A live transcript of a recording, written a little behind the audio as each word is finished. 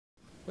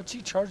What's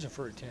he charging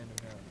for a tandem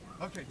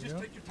now? Okay, just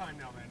take your time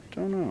now, Randy.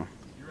 Don't know.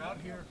 You're out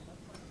here.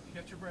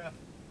 Get your breath.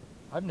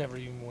 I've never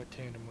even went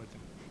tandem with him.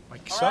 My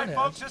All son right, has.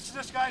 folks, this is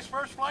this guy's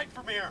first flight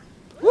from here.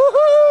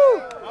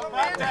 Woohoo! How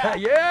about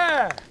that?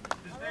 Yeah!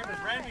 His name is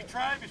Randy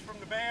Tribe. He's from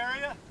the Bay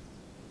Area.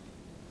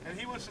 And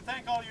he wants to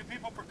thank all you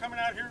people for coming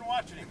out here and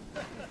watching him.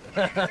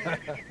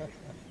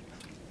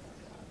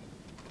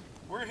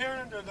 We're here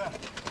under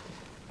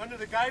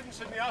the guidance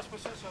and the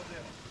auspices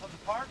of the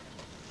park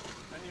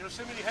and the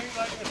Yosemite Hang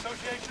Gliding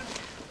Association.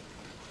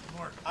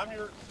 I'm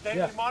your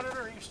daily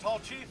monitor, East Hall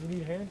Chief. You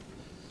need a hand?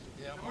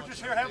 Yeah, we're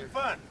just here having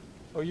fun.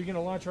 Oh, you're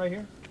gonna launch right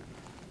here?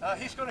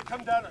 He's going to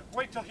come down and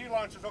wait till he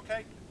launches,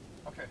 okay?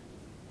 Okay.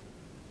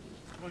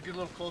 We'll get a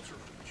little closer,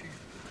 Chief.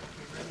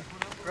 Okay, Randy,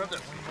 put up Grab that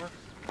one, Mark.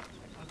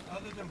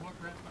 Other than what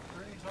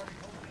Randy's already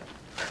holding it.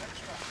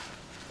 Extra.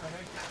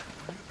 Okay.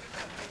 When you pick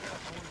that thing up,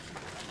 I want to see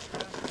the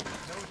extra.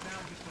 Nose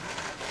down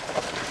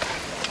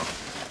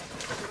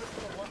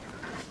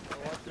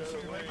just a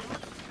little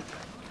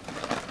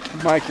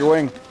bit. Mike, your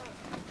wing.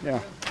 Yeah.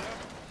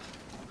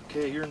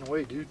 Okay, you're in the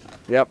way, dude.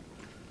 Yep.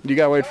 You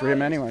gotta wait for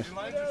him anyways. Your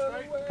lines are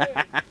straight.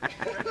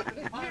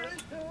 You're in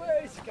the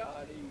way,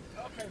 Scotty.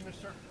 Okay,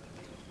 mister.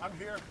 I'm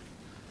here.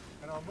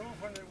 And I'll move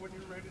when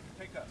you're ready to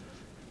take up.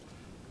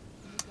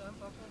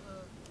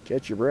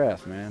 Catch your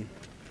breath, man.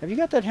 Have you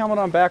got that helmet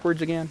on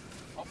backwards again?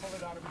 I'll pull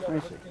it out of Let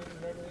me see.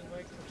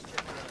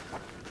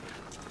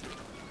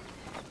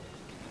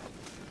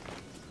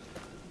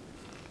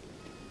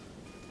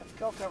 That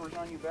skull cover's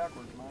on you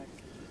backwards, Mike.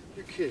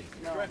 You're kidding.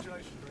 No.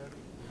 Congratulations, Randy.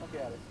 Look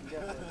at it. You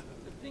got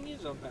the thing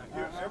is on back.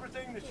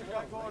 Everything that you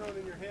got going on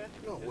in your head.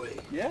 No way.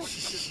 Yeah? And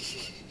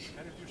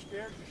if you're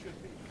scared, you should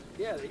be.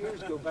 Yeah, the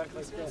ears go back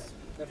like that.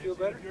 That feel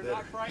better? If you're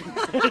not frightened,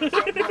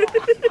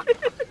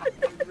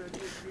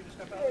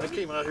 I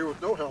came out here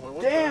with no helmet.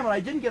 One Damn, time. and I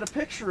didn't get a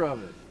picture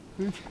of it.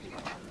 okay,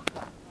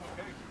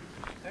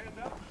 stand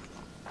up,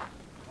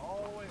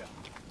 all the way up.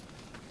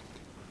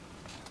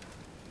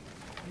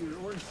 Your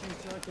orange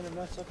seat's not going to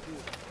mess up you.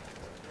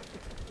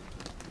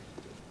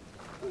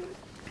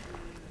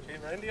 Okay,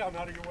 Randy, I'm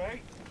out of your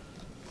way.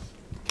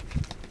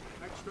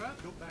 Extra,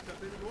 don't back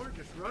up anymore,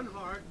 just run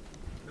hard,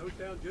 nose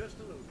down just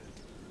a little bit.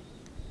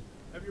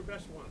 Have your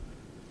best one.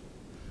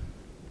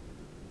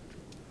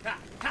 Ha,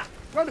 ha,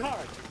 run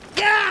hard.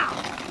 Yeah!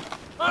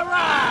 All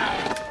right!